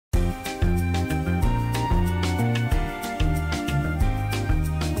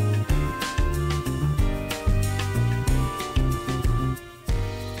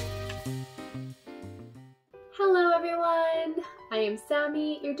am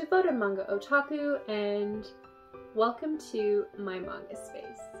Sammy, your devoted manga otaku, and welcome to My Manga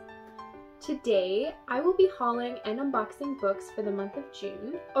Space. Today, I will be hauling and unboxing books for the month of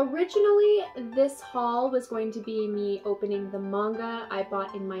June. Originally, this haul was going to be me opening the manga I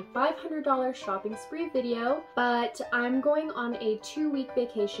bought in my $500 shopping spree video, but I'm going on a 2-week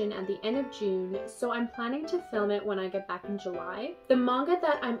vacation at the end of June, so I'm planning to film it when I get back in July. The manga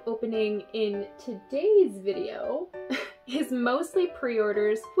that I'm opening in today's video is mostly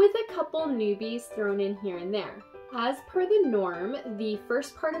pre-orders with a couple newbies thrown in here and there. As per the norm, the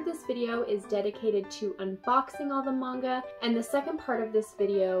first part of this video is dedicated to unboxing all the manga, and the second part of this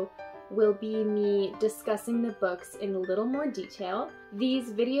video will be me discussing the books in a little more detail.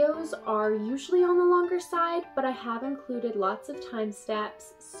 These videos are usually on the longer side, but I have included lots of time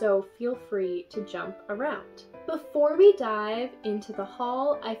steps, so feel free to jump around. Before we dive into the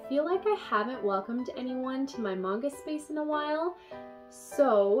haul, I feel like I haven't welcomed anyone to my manga space in a while,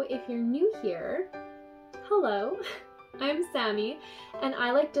 so if you're new here, hello, I'm Sammy, and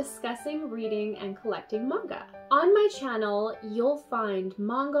I like discussing, reading, and collecting manga. On my channel, you'll find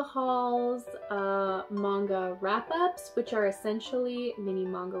manga hauls, manga wrap-ups, which are essentially mini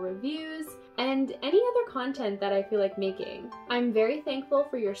manga reviews, and any other content that I feel like making. I'm very thankful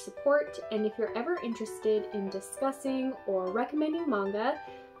for your support, and if you're ever interested in discussing or recommending manga,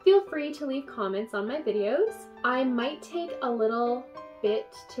 feel free to leave comments on my videos. I might take a little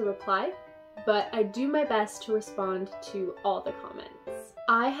bit to reply, but I do my best to respond to all the comments.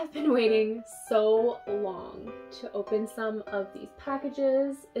 I have been waiting so long to open some of these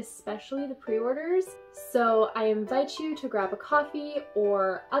packages, especially the pre-orders, so I invite you to grab a coffee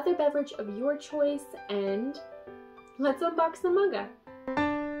or other beverage of your choice and let's unbox the manga.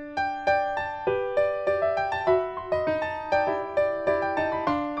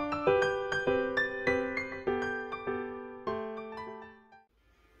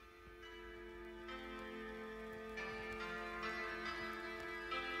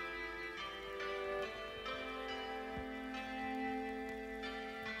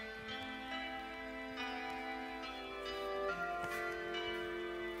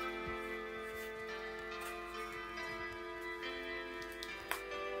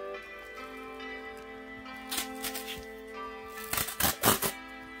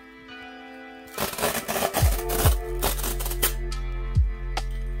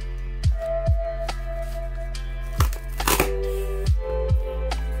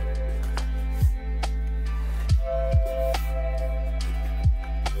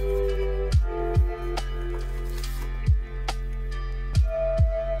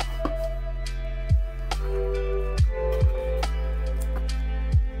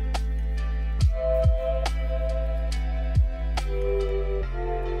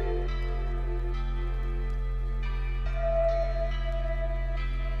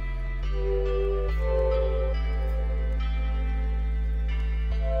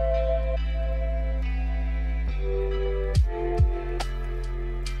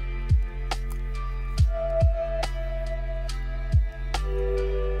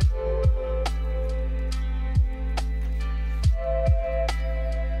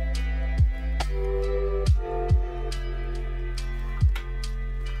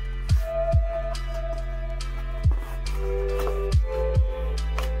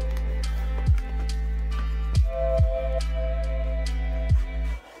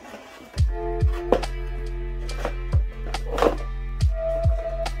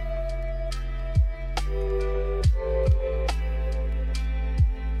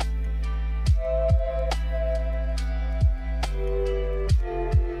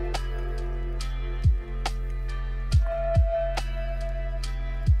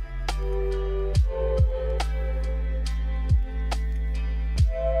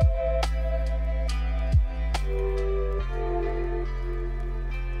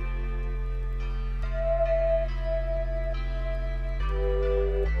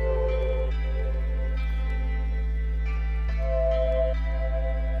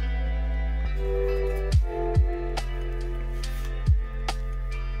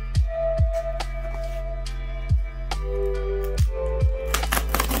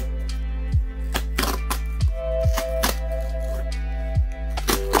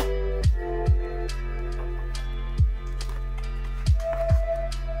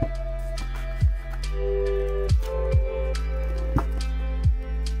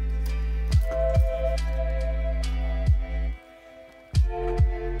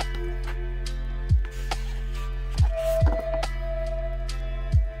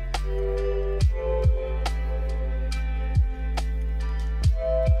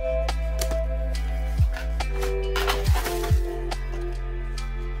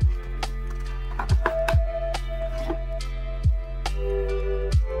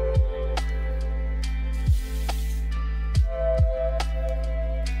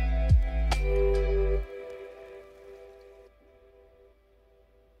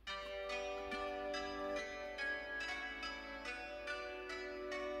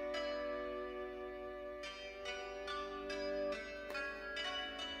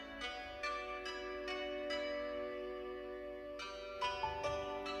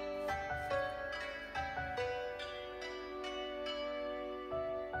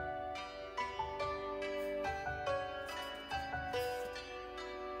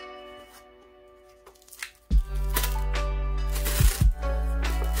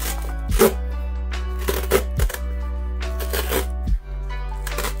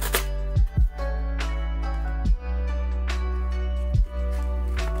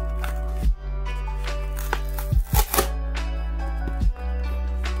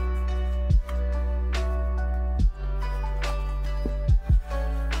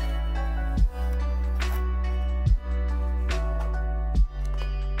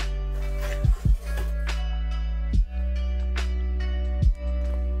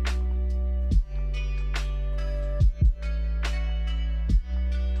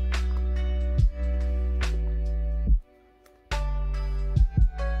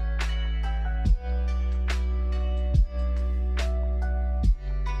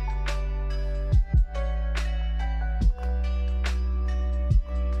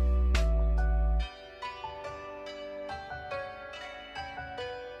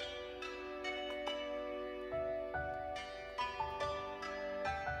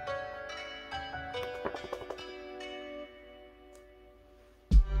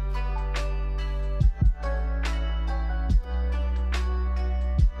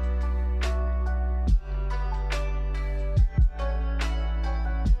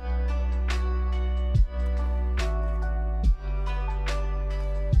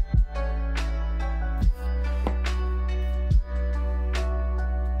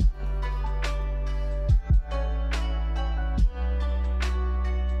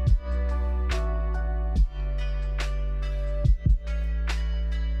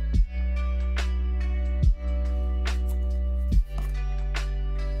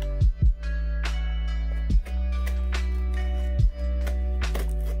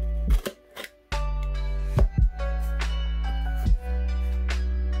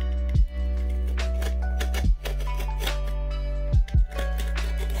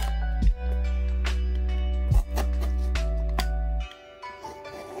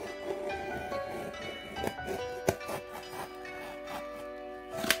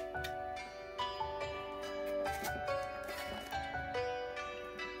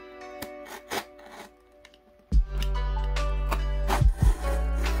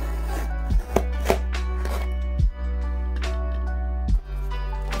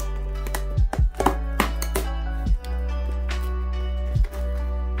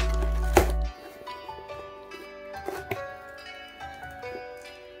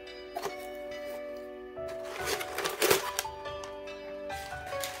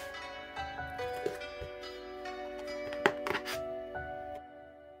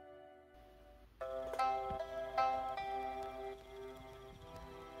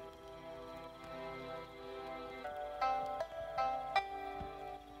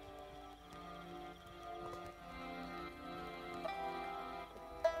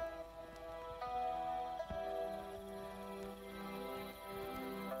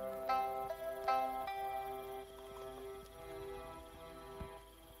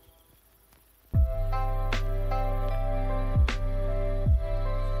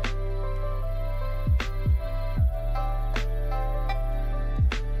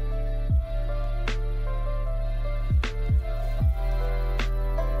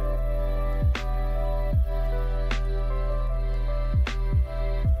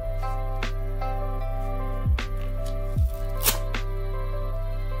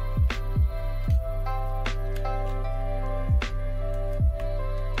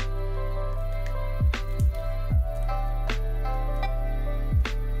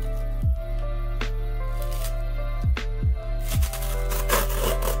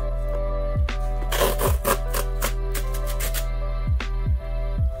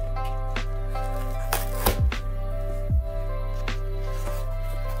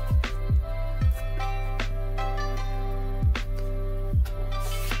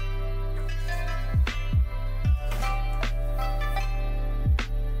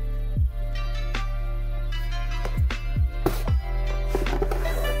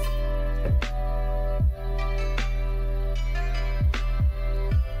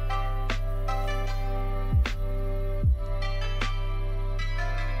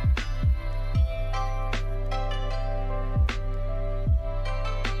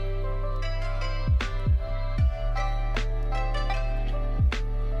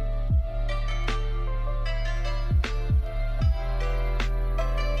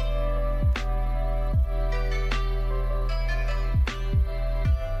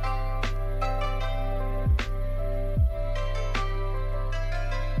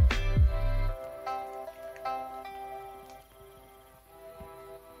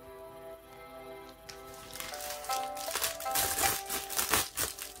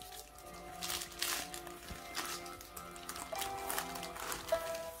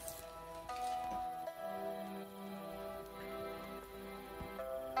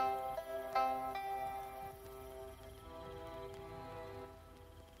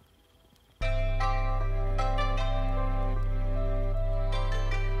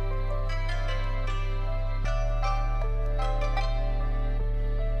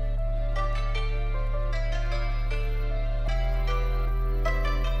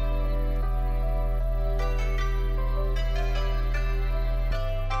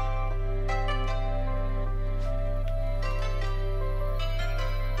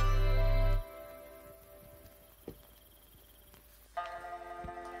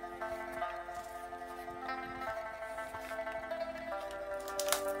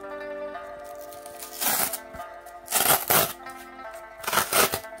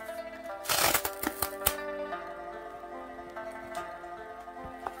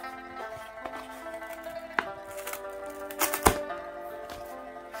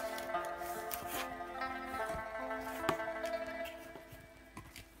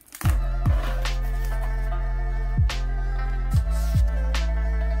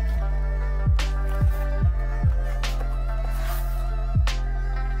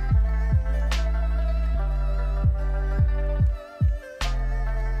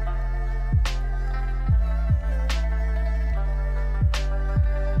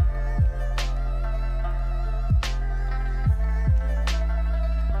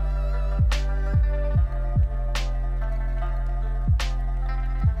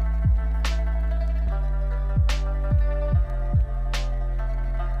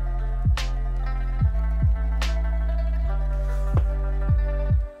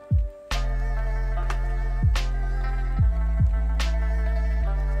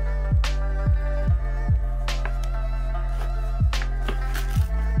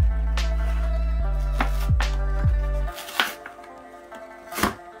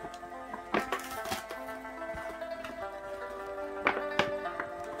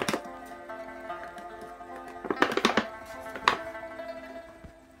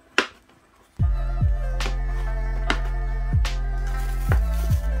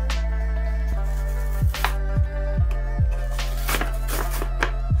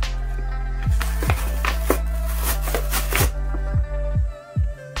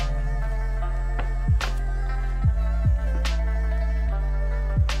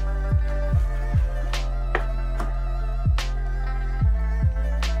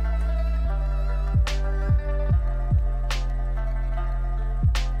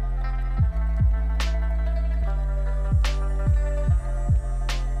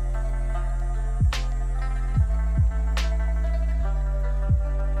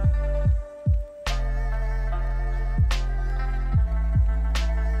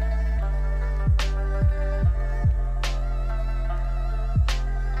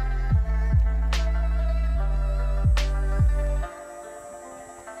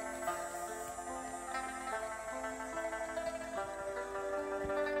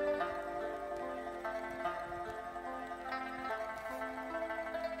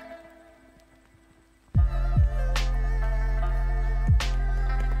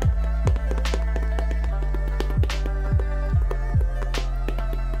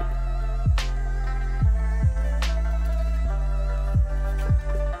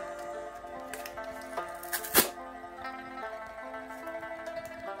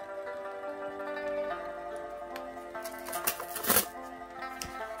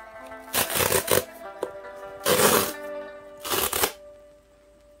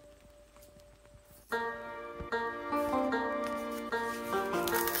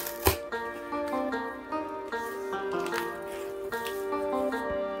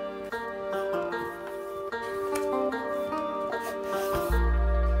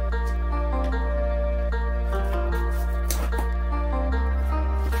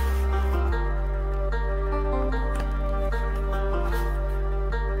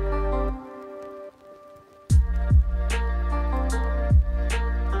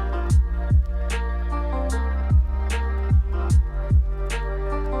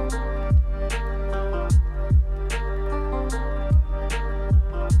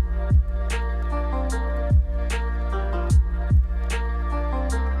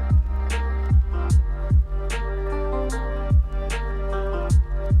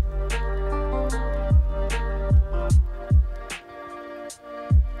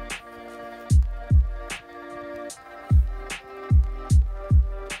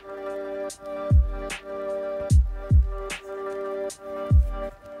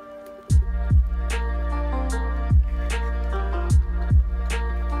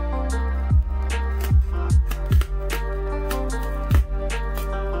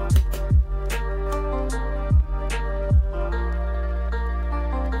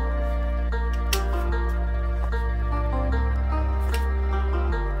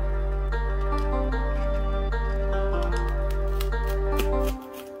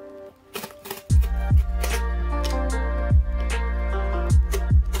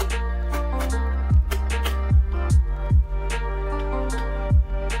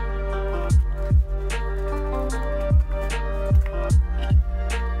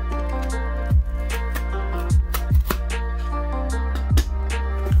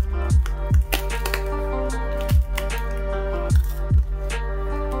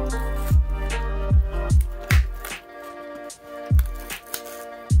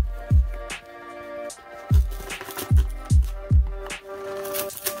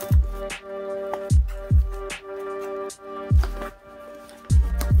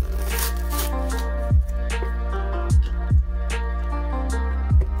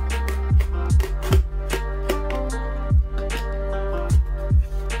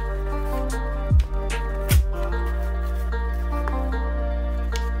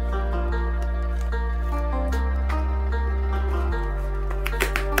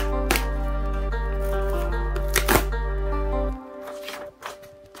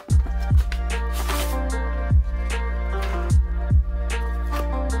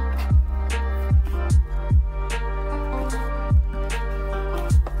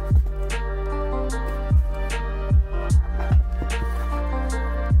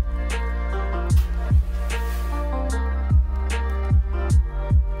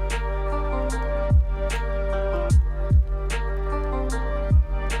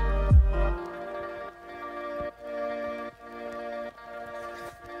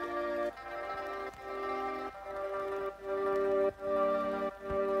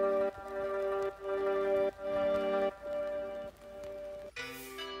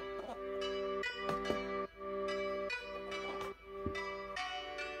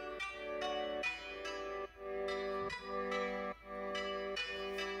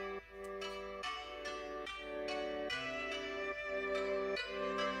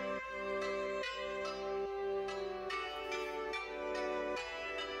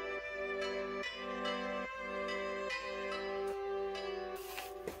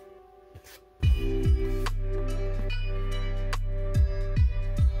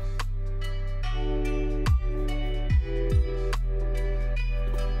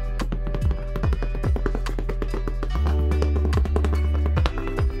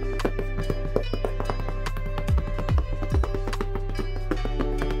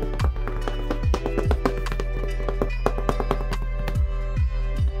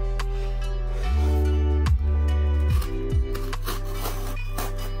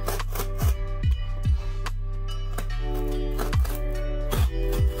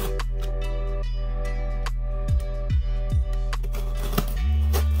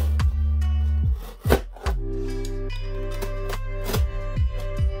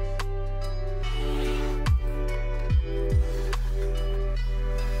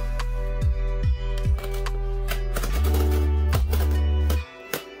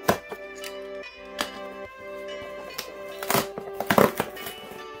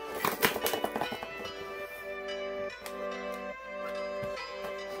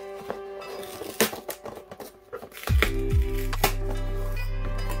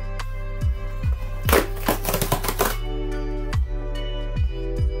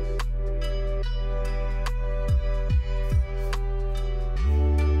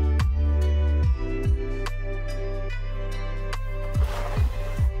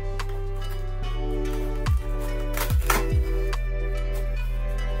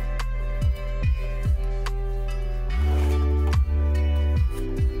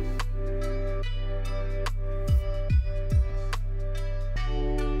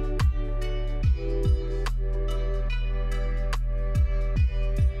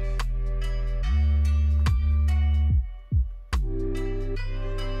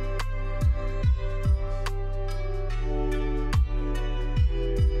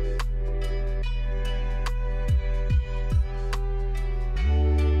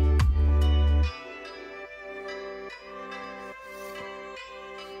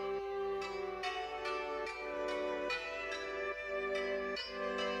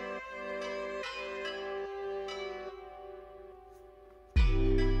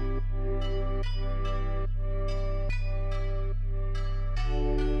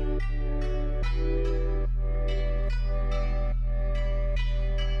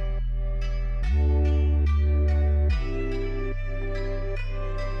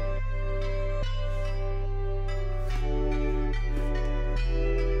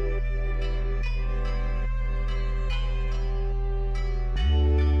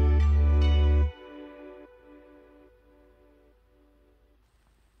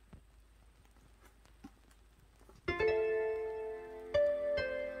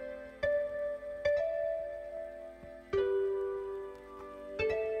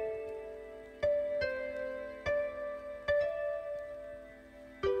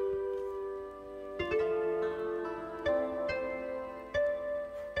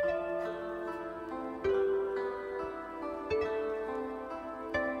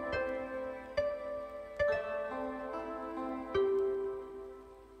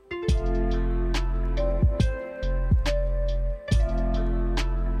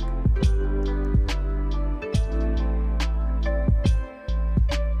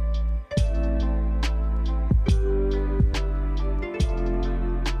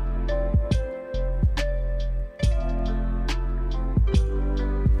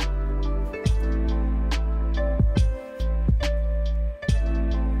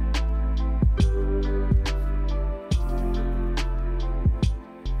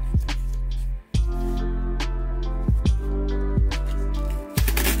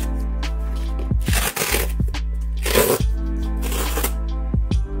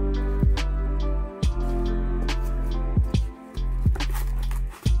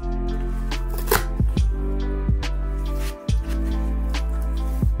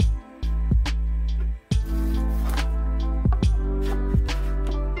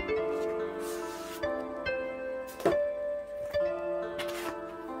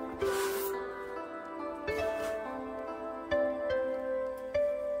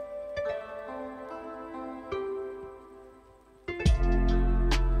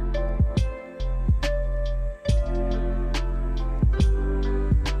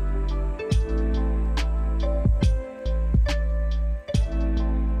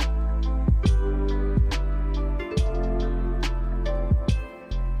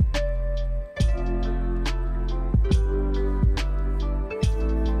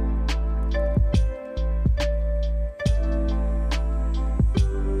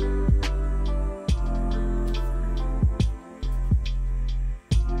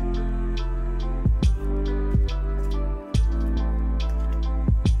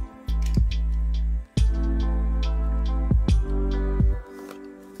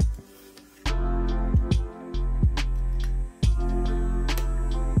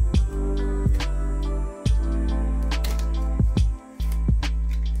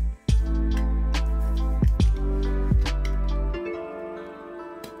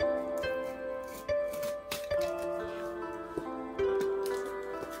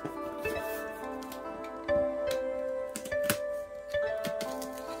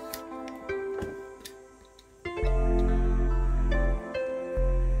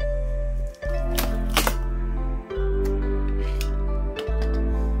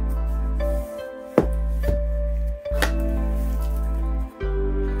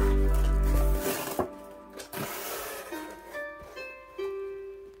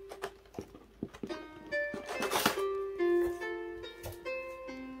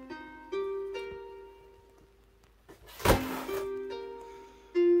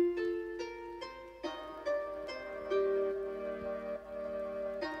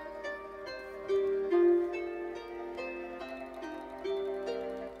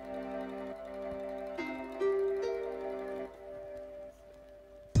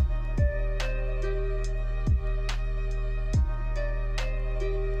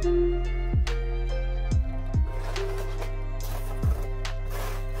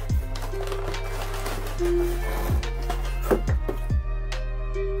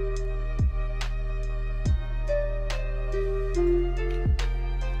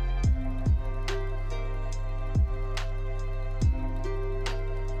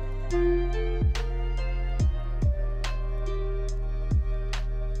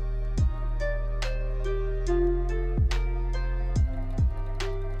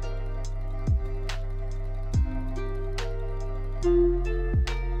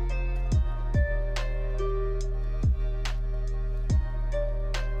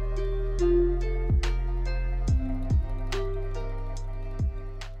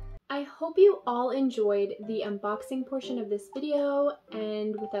 I hope you all enjoyed the unboxing portion of this video,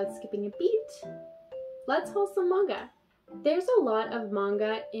 and without skipping a beat, let's haul some manga. There's a lot of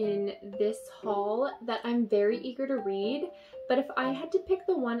manga in this haul that I'm very eager to read, but if I had to pick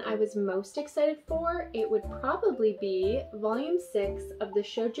the one I was most excited for, it would probably be Volume 6 of the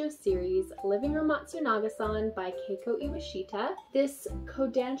shoujo series Living Room Matsunaga-san by Keiko Iwashita. This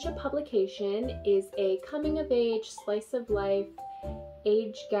Kodansha publication is a coming-of-age, slice-of-life,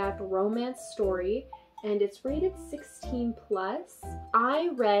 age-gap romance story, and it's rated 16+. I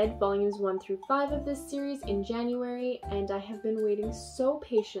read volumes 1 through 5 of this series in January, and I have been waiting so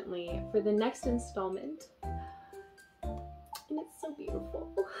patiently for the next installment. And it's so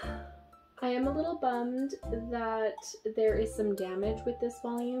beautiful. I am a little bummed that there is some damage with this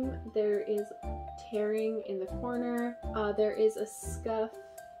volume. There is tearing in the corner. There is a scuff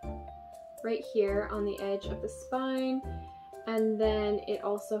right here on the edge of the spine, and then it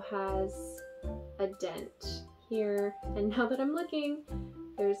also has a dent here, and now that I'm looking,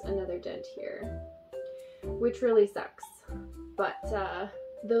 there's another dent here, which really sucks. But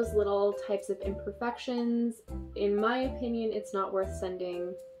those little types of imperfections, in my opinion, it's not worth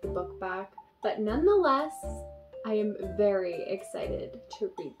sending the book back. But nonetheless, I am very excited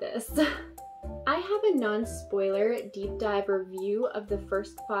to read this. I have a non-spoiler deep dive review of the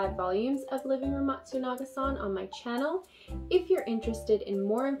first 5 volumes of Living Room Matsunaga-san on my channel if you're interested in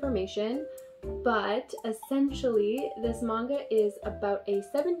more information. But essentially, this manga is about a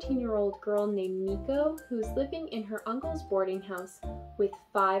 17-year-old girl named Miko who's living in her uncle's boarding house with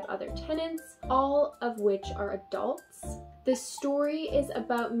 5 other tenants, all of which are adults. The story is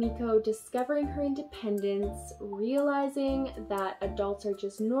about Miko discovering her independence, realizing that adults are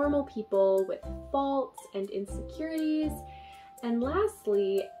just normal people with faults and insecurities, and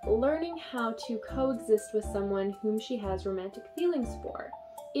lastly, learning how to coexist with someone whom she has romantic feelings for.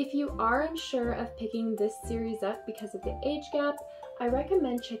 If you are unsure of picking this series up because of the age gap, I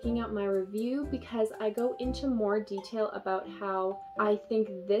recommend checking out my review because I go into more detail about how I think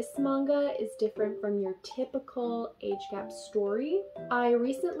this manga is different from your typical age gap story. I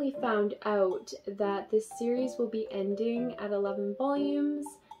recently found out that this series will be ending at 11 volumes,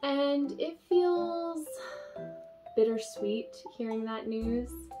 and it feels bittersweet hearing that news.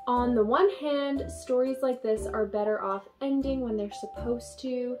 On the one hand, stories like this are better off ending when they're supposed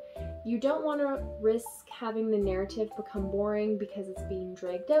to. You don't want to risk having the narrative become boring because it's being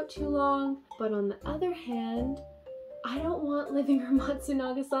dragged out too long. But on the other hand, I don't want Living Room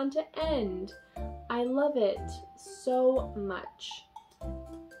Matsunaga-san to end. I love it so much.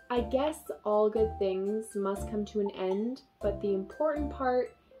 I guess all good things must come to an end, but the important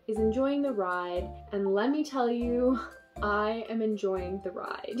part is enjoying the ride, and let me tell you, I am enjoying the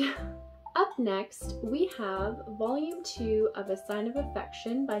ride. Up next, we have Volume 2 of A Sign of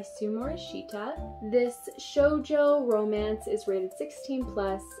Affection by Morishita. This shoujo romance is rated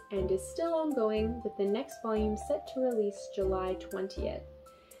 16+ and is still ongoing, with the next volume set to release July 20th.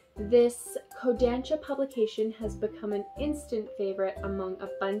 This Kodansha publication has become an instant favorite among a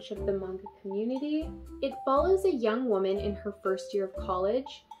bunch of the manga community. It follows a young woman in her first year of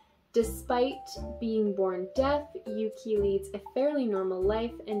college. Despite being born deaf, Yuki leads a fairly normal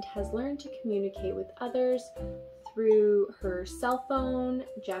life and has learned to communicate with others through her cell phone,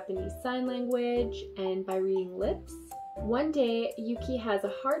 Japanese sign language, and by reading lips. One day, Yuki has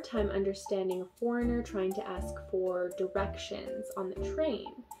a hard time understanding a foreigner trying to ask for directions on the train.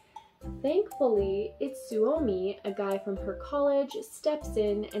 Thankfully, Itsuomi, a guy from her college, steps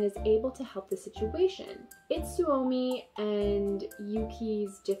in and is able to help the situation. Itsuomi and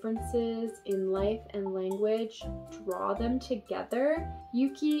Yuki's differences in life and language draw them together.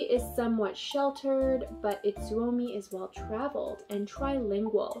 Yuki is somewhat sheltered, but Itsuomi is well-traveled and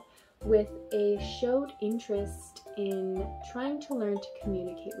trilingual, with a showed interest in trying to learn to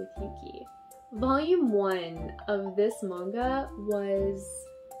communicate with Yuki. Volume 1 of this manga was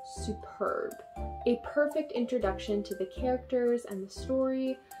superb. A perfect introduction to the characters and the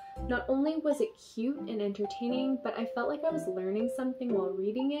story. Not only was it cute and entertaining, but I felt like I was learning something while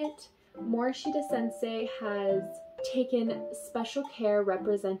reading it. Morishita sensei has taken special care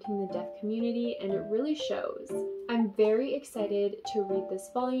representing the deaf community, and it really shows. I'm very excited to read this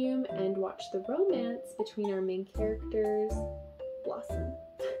volume and watch the romance between our main characters blossom.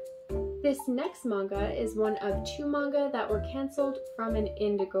 This next manga is one of 2 manga that were cancelled from an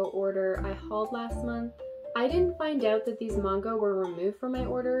Indigo order I hauled last month. I didn't find out that these manga were removed from my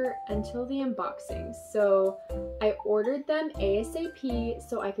order until the unboxing, so I ordered them ASAP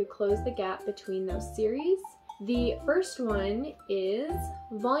so I could close the gap between those series. The first one is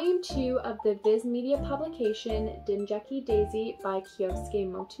Volume 2 of the Viz Media publication Dengeki Daisy by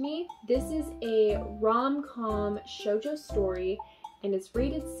Kyosuke Motumi. This is a rom-com shoujo story and it's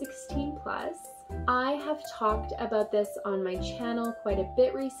rated 16+. I have talked about this on my channel quite a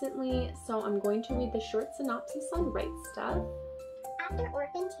bit recently, so I'm going to read the short synopsis on Right Stuff. After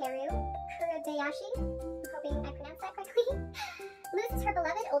orphan Teru Kurobayashi, I'm hoping I pronounced that correctly, loses her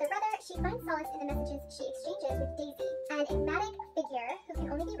beloved older brother, she finds solace in the messages she exchanges with Daisy, an enigmatic figure who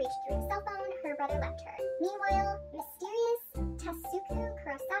can only be reached through a cell phone her brother left her. Meanwhile, mysterious Tatsuku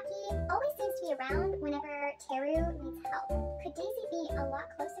Kurosaki always seems to be around whenever Teru needs help. Could Daisy be a lot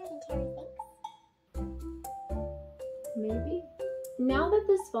closer than Teru thinks? Maybe. Now that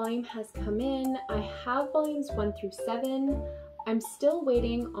this volume has come in, I have volumes 1 through 7. I'm still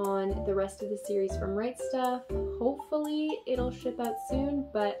waiting on the rest of the series from Right Stuff. Hopefully it'll ship out soon,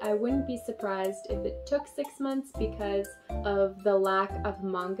 but I wouldn't be surprised if it took 6 months because of the lack of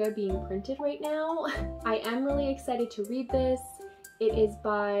manga being printed right now. I am really excited to read this. It is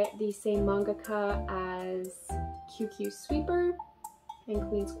by the same mangaka as QQ Sweeper and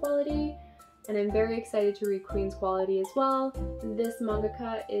Queen's Quality, and I'm very excited to read Queen's Quality as well. This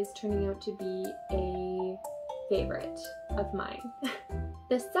mangaka is turning out to be a favorite of mine.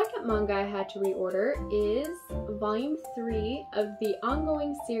 The second manga I had to reorder is Volume 3 of the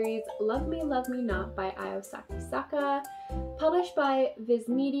ongoing series Love Me Not by Ayosaki Saka. Published by Viz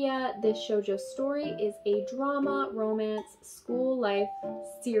Media, this shoujo story is a drama, romance, school life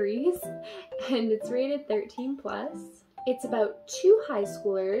series, and it's rated 13+. It's about two high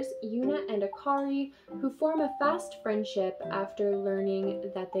schoolers, Yuna and Akari, who form a fast friendship after learning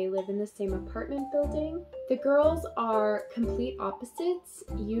that they live in the same apartment building. The girls are complete opposites.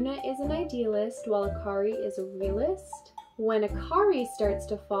 Yuna is an idealist while Akari is a realist. When Akari starts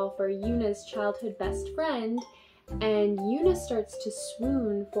to fall for Yuna's childhood best friend, and Yuna starts to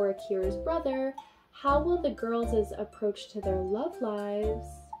swoon for Akira's brother, how will the girls' approach to their love lives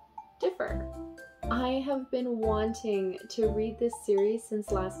differ? I have been wanting to read this series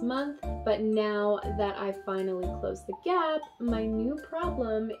since last month, but now that I finally closed the gap, my new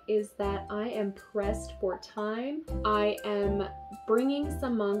problem is that I am pressed for time. I am bringing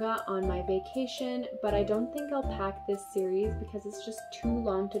some manga on my vacation, but I don't think I'll pack this series because it's just too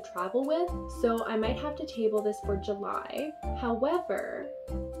long to travel with, so I might have to table this for July. However,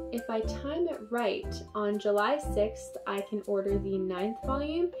 if I time it right, on July 6th, I can order the 9th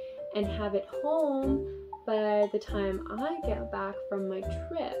volume and have it home by the time I get back from my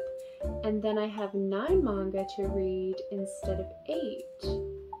trip. And then I have 9 manga to read instead of 8.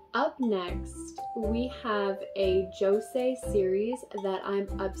 Up next, we have a josei series that I'm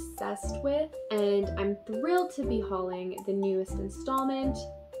obsessed with, and I'm thrilled to be hauling the newest installment,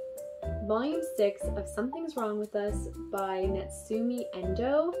 Volume 6 of Something's Wrong With Us by Natsumi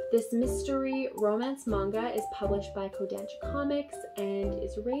Endo. This mystery romance manga is published by Kodansha Comics and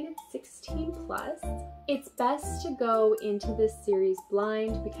is rated 16+. It's best to go into this series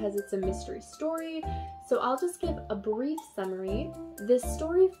blind because it's a mystery story, so I'll just give a brief summary. This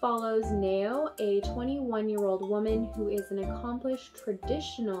story follows Neo, a 21-year-old woman who is an accomplished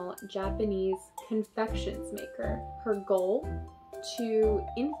traditional Japanese confections maker. Her goal? To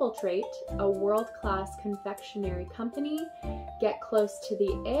infiltrate a world-class confectionery company, get close to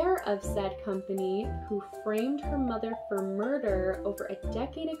the heir of said company who framed her mother for murder over a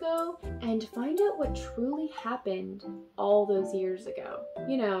decade ago, and find out what truly happened all those years ago.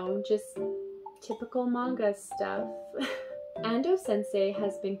 You know, just typical manga stuff. Ando Sensei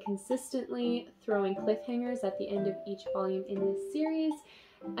has been consistently throwing cliffhangers at the end of each volume in this series,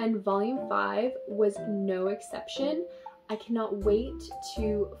 and Volume 5 was no exception. I cannot wait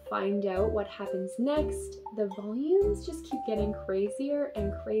to find out what happens next. The volumes just keep getting crazier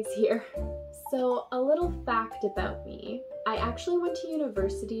and crazier. So a little fact about me. I actually went to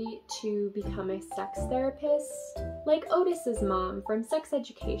university to become a sex therapist, like Otis's mom from Sex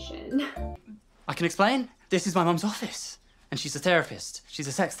Education. I can explain. This is my mom's office. And she's a therapist. She's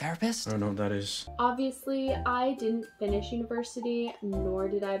a sex therapist. I don't know what that is. Obviously, I didn't finish university, nor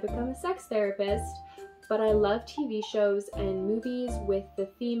did I become a sex therapist, but I love TV shows and movies with the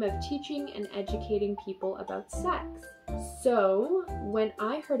theme of teaching and educating people about sex. So when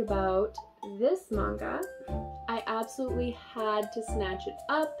I heard about this manga, I absolutely had to snatch it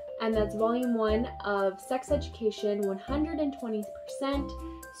up, and that's Volume 1 of Sex Education 120%,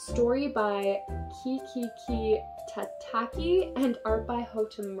 story by Kikiki Tataki and art by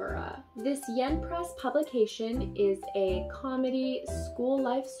Hotamura. This Yen Press publication is a comedy school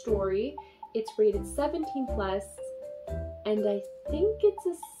life story. It's rated 17+, and I think it's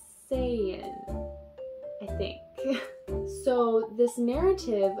a seinen. I think. So this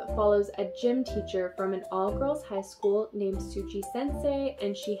narrative follows a gym teacher from an all-girls high school named Tsuji Sensei,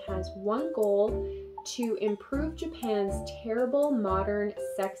 and she has one goal: to improve Japan's terrible modern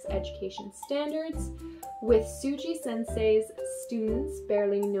sex education standards, with Tsuji Sensei's students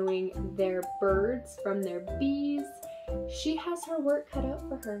barely knowing their birds from their bees. She has her work cut out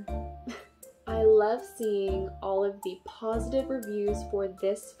for her. I love seeing all of the positive reviews for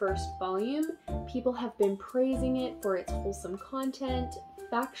this first volume. People have been praising it for its wholesome content,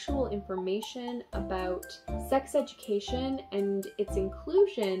 factual information about sex education, and its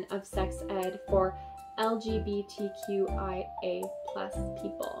inclusion of sex ed for LGBTQIA+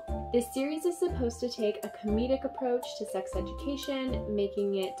 people. This series is supposed to take a comedic approach to sex education,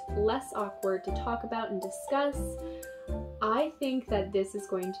 making it less awkward to talk about and discuss. I think that this is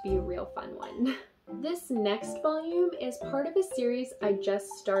going to be a real fun one. This next volume is part of a series I just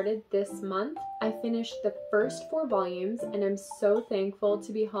started this month. I finished the first 4 volumes, and I'm so thankful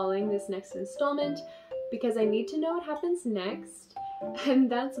to be hauling this next installment because I need to know what happens next. And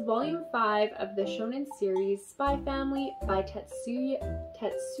that's volume 5 of the shonen series Spy Family by Tetsuya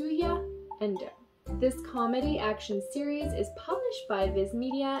Endo. This comedy action series is published by Viz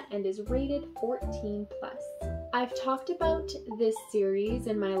Media and is rated 14+. I've talked about this series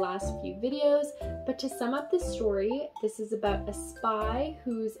in my last few videos, but to sum up the story, this is about a spy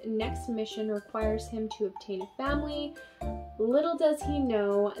whose next mission requires him to obtain a family. Little does he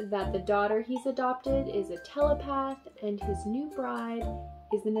know that the daughter he's adopted is a telepath and his new bride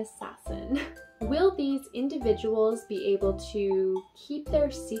is an assassin. Will these individuals be able to keep their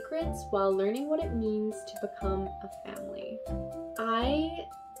secrets while learning what it means to become a family? I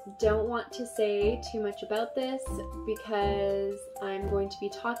don't want to say too much about this because I'm going to be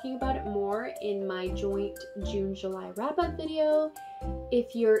talking about it more in my joint June-July wrap-up video.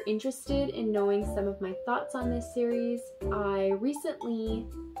 If you're interested in knowing some of my thoughts on this series, I recently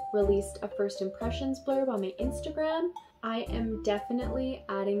released a first impressions blurb on my Instagram. I am definitely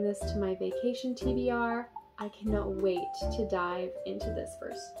adding this to my vacation TBR. I cannot wait to dive into this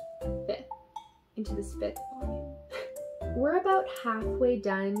fifth volume. We're about halfway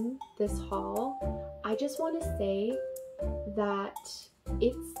done this haul. I just want to say that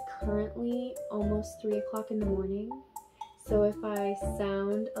it's currently almost 3 o'clock in the morning. So if I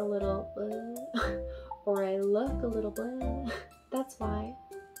sound a little blah, or I look a little blah, that's why.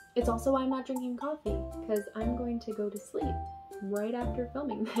 It's also why I'm not drinking coffee, because I'm going to go to sleep right after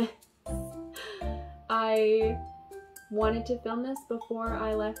filming this. I wanted to film this before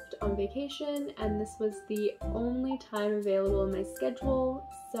I left on vacation, and this was the only time available in my schedule,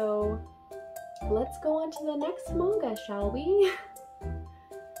 so let's go on to the next manga, shall we?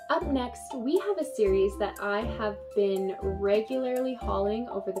 Up next, we have a series that I have been regularly hauling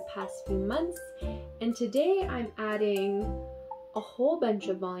over the past few months, and today I'm adding a whole bunch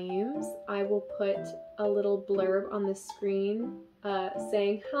of volumes. I will put a little blurb on the screen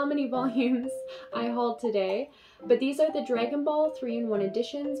saying how many volumes I hauled today, but these are the Dragon Ball 3-in-1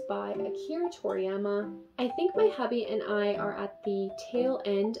 editions by Akira Toriyama. I think my hubby and I are at the tail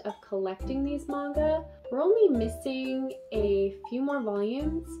end of collecting these manga. We're only missing a few more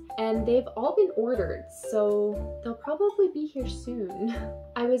volumes, and they've all been ordered, so they'll probably be here soon.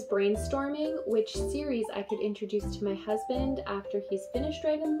 I was brainstorming which series I could introduce to my husband after he's finished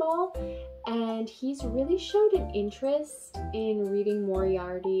Dragon Ball, and he's really showed an interest in reading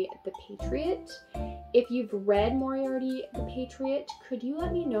Moriarty the Patriot. If you've read Moriarty the Patriot, could you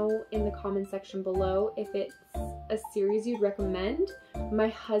let me know in the comment section below if it's a series you'd recommend? My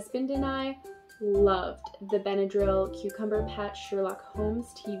husband and I loved the Benadryl Cucumber Patch Sherlock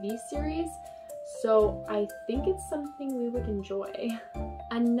Holmes TV series, so I think it's something we would enjoy.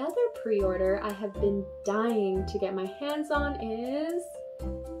 Another pre-order I have been dying to get my hands on is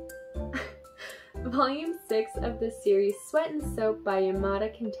Volume 6 of the series Sweat and Soap by Yamada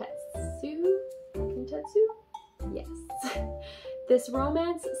Kintetsu? Yes. This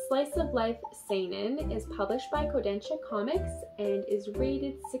romance slice of life seinen is published by Kodansha Comics and is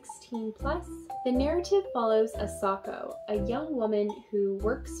rated 16+. The narrative follows Asako, a young woman who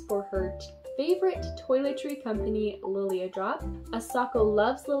works for her favorite toiletry company, Lilia Drop. Asako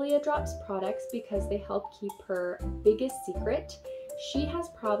loves Lilia Drop's products because they help keep her biggest secret. She has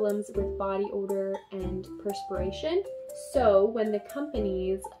problems with body odor and perspiration. So when the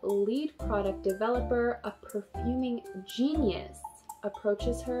company's lead product developer, a perfuming genius,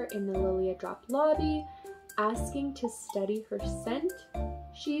 approaches her in the Lilia Drop lobby, asking to study her scent,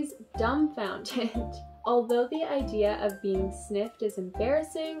 she's dumbfounded. Although the idea of being sniffed is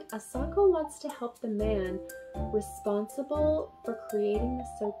embarrassing, Asako wants to help the man responsible for creating the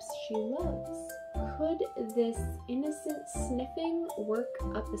soaps she loves. Could this innocent sniffing work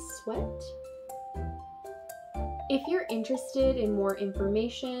up a sweat? If you're interested in more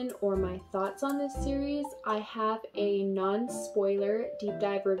information or my thoughts on this series, I have a non-spoiler deep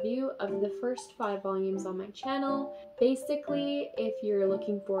dive review of the first 5 volumes on my channel. Basically, if you're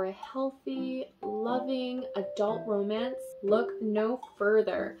looking for a healthy, loving adult romance, look no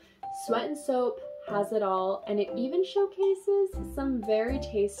further. Sweat and Soap has it all, and it even showcases some very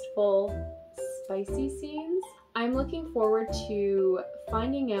tasteful, spicy scenes. I'm looking forward to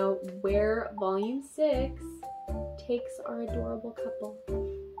finding out where Volume 6 takes our adorable couple.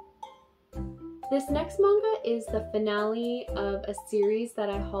 This next manga is the finale of a series that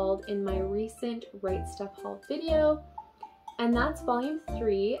I hauled in my recent Right Stuff haul video, and that's Volume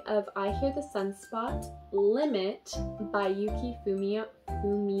 3 of I Hear the Sunspot Limit by Yuki Fumino.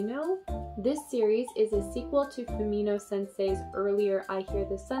 This series is a sequel to Fumino Sensei's earlier I Hear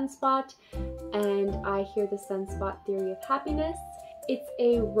the Sunspot and I Hear the Sunspot Theory of Happiness. It's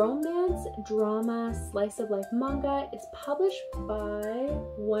a romance, drama, slice of life manga. It's published by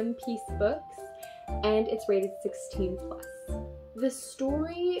One Piece Books and it's rated 16+. The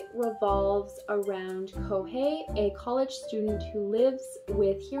story revolves around Kohei, a college student who lives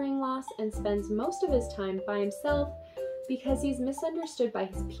with hearing loss and spends most of his time by himself because he's misunderstood by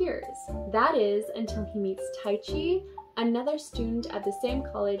his peers. That is until he meets Taichi, another student at the same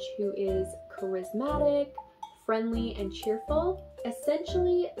college who is charismatic, friendly, and cheerful.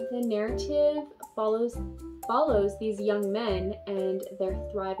 Essentially, the narrative follows these young men and their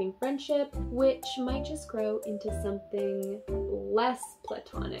thriving friendship, which might just grow into something less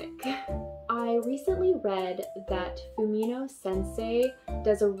platonic. I recently read that Fumino Sensei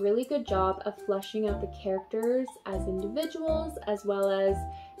does a really good job of fleshing out the characters as individuals, as well as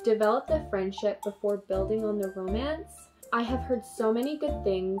develop the friendship before building on the romance. I have heard so many good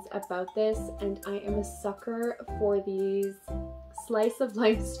things about this, and I am a sucker for these slice of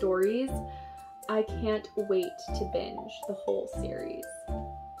life stories. I can't wait to binge the whole series.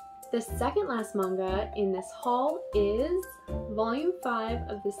 The second last manga in this haul is Volume 5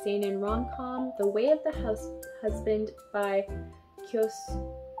 of the seinen rom-com The Way of the Husband by Kyosuke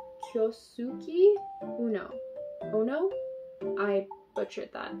Ono? I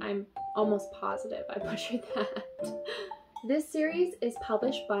butchered that. I'm almost positive I butchered that. This series is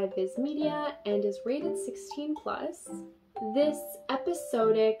published by Viz Media and is rated 16+. This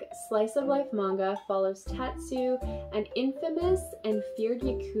episodic slice of life manga follows Tatsu, an infamous and feared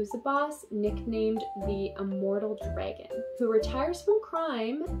Yakuza boss nicknamed the Immortal Dragon, who retires from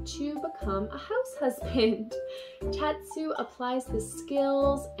crime to become a house husband. Tatsu applies the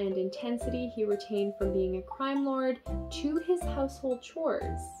skills and intensity he retained from being a crime lord to his household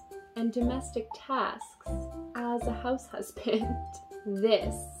chores and domestic tasks as a house husband.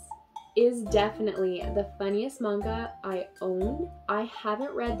 This is definitely the funniest manga I own. I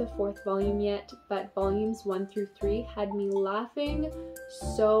haven't read the 4th volume yet, but volumes 1 through 3 had me laughing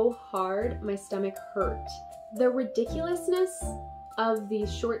so hard my stomach hurt. The ridiculousness of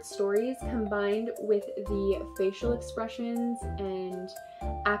these short stories combined with the facial expressions and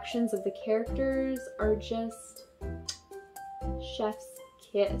actions of the characters are just chef's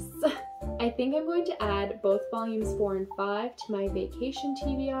kiss. I think I'm going to add both volumes 4 and 5 to my vacation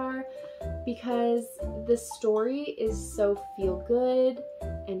TBR because the story is so feel good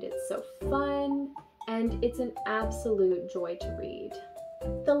and it's so fun and it's an absolute joy to read.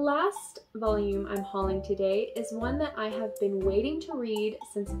 The last volume I'm hauling today is one that I have been waiting to read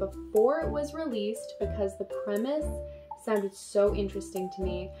since before it was released because the premise sounded so interesting to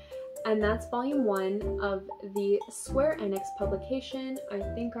me. And that's volume 1 of the Square Enix publication, I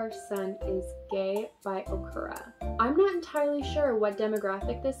Think Our Son is Gay by Okura. I'm not entirely sure what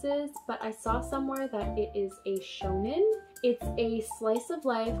demographic this is, but I saw somewhere that it is a shonen. It's a slice of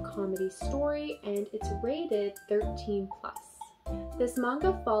life comedy story and it's rated 13+. This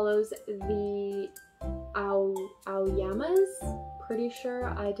manga follows the Aoyamas. Pretty sure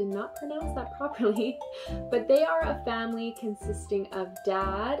I did not pronounce that properly, but they are a family consisting of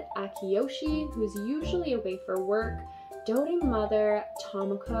dad, Akiyoshi, who's usually away for work, doting mother,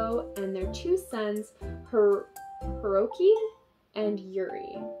 Tomoko, and their 2 sons, Hiroki and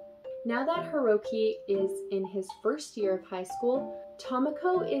Yuri. Now that Hiroki is in his first year of high school,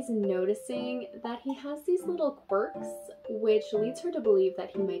 Tomoko is noticing that he has these little quirks, which leads her to believe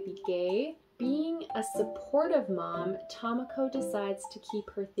that he might be gay. Being a supportive mom, Tomoko decides to keep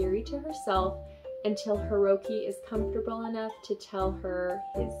her theory to herself until Hiroki is comfortable enough to tell her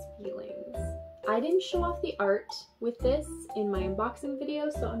his feelings. I didn't show off the art with this in my unboxing video,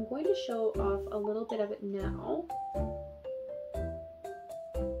 so I'm going to show off a little bit of it now.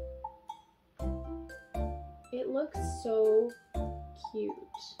 so cute.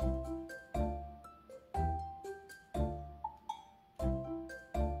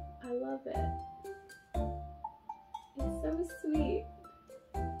 I love it. It's so sweet.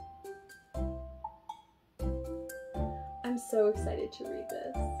 I'm so excited to read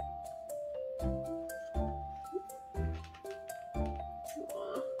this.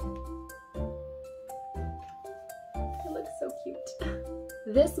 Aww. It looks so cute.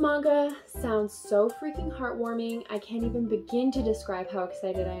 This manga sounds so freaking heartwarming. I can't even begin to describe how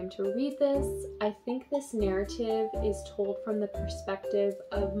excited I am to read this. I think this narrative is told from the perspective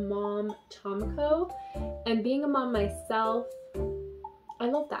of mom Tomoko, and being a mom myself, I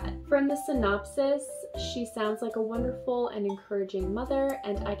love that. From the synopsis, she sounds like a wonderful and encouraging mother,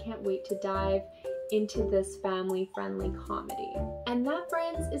 and I can't wait to dive into this family-friendly comedy. And that,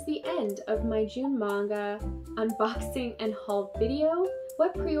 friends, is the end of my June manga unboxing and haul video.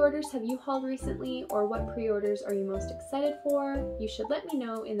 What pre-orders have you hauled recently, or what pre-orders are you most excited for? You should let me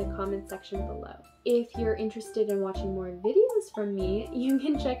know in the comment section below. If you're interested in watching more videos from me, you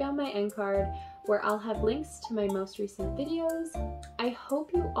can check out my end card where I'll have links to my most recent videos. I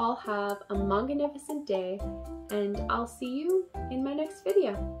hope you all have a manga-nificent day, and I'll see you in my next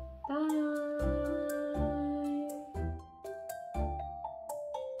video. Bye!